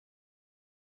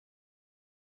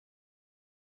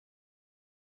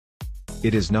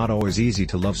It is not always easy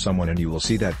to love someone and you will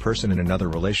see that person in another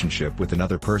relationship with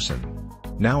another person.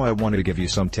 Now I wanted to give you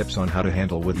some tips on how to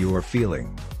handle what you are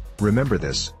feeling. Remember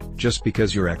this, just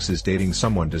because your ex is dating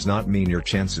someone does not mean your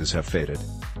chances have faded.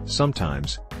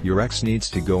 Sometimes, your ex needs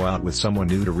to go out with someone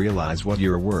new to realize what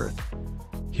you're worth.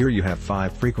 Here you have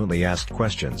 5 frequently asked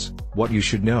questions, what you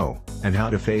should know, and how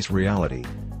to face reality.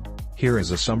 Here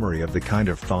is a summary of the kind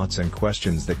of thoughts and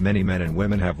questions that many men and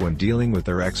women have when dealing with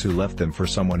their ex who left them for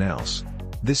someone else.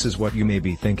 This is what you may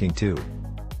be thinking too.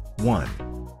 1.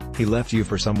 He left you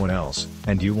for someone else,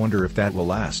 and you wonder if that will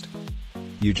last.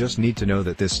 You just need to know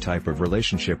that this type of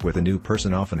relationship with a new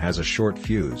person often has a short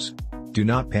fuse. Do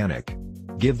not panic.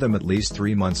 Give them at least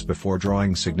 3 months before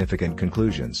drawing significant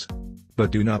conclusions.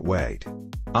 But do not wait.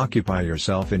 Occupy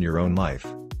yourself in your own life.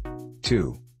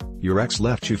 2. Your ex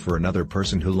left you for another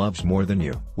person who loves more than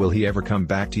you. Will he ever come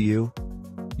back to you?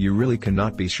 You really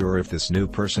cannot be sure if this new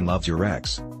person loves your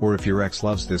ex, or if your ex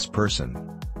loves this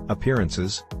person.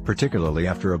 Appearances, particularly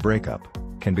after a breakup,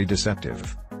 can be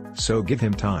deceptive. So give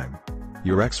him time.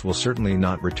 Your ex will certainly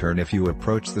not return if you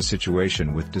approach the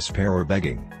situation with despair or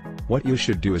begging. What you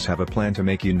should do is have a plan to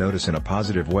make you notice in a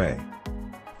positive way.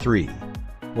 3.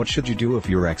 What should you do if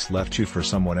your ex left you for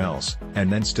someone else,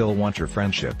 and then still want your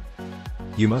friendship?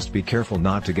 You must be careful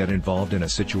not to get involved in a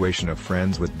situation of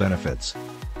friends with benefits.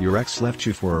 Your ex left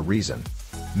you for a reason.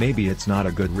 Maybe it's not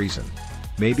a good reason.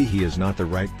 Maybe he is not the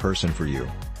right person for you.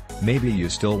 Maybe you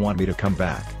still want me to come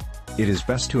back. It is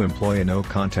best to employ a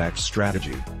no-contact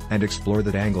strategy, and explore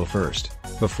that angle first,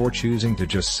 before choosing to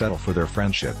just settle for their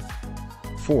friendship.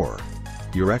 4.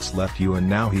 Your ex left you and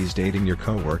now he's dating your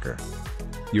coworker.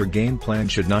 Your game plan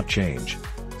should not change.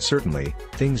 Certainly,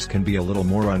 things can be a little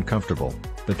more uncomfortable,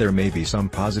 but there may be some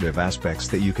positive aspects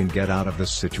that you can get out of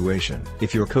this situation.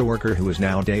 If your coworker who is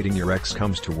now dating your ex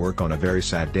comes to work on a very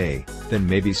sad day, then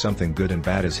maybe something good and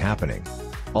bad is happening.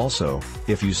 Also,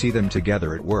 if you see them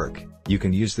together at work, you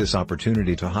can use this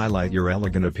opportunity to highlight your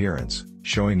elegant appearance,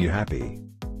 showing you happy.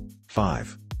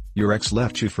 5. Your ex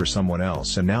left you for someone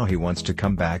else and now he wants to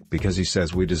come back because he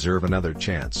says we deserve another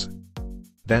chance.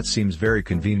 That seems very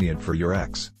convenient for your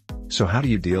ex. So how do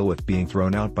you deal with being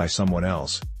thrown out by someone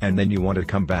else, and then you want to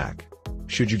come back?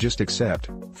 Should you just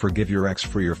forgive your ex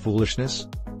for your foolishness?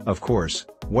 Of course,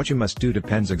 what you must do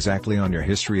depends exactly on your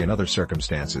history and other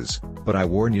circumstances, but I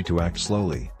warn you to act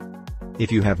slowly.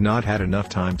 If you have not had enough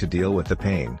time to deal with the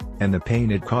pain, and the pain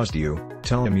it caused you,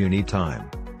 tell him you need time.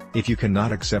 If you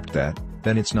cannot accept that,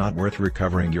 then it's not worth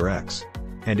recovering your ex.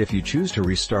 And if you choose to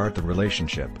restart the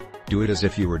relationship, do it as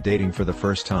if you were dating for the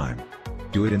first time.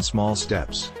 Do it in small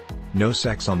steps. No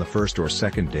sex on the first or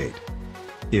second date.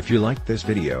 If you liked this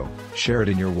video, share it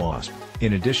in your WhatsApp,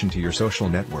 in addition to your social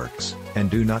networks, and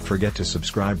do not forget to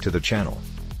subscribe to the channel.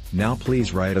 Now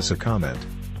please write us a comment.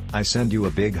 I send you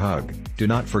a big hug. Do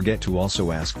not forget to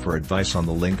also ask for advice on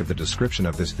the link of the description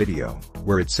of this video,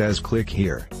 where it says click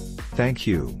here. Thank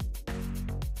you.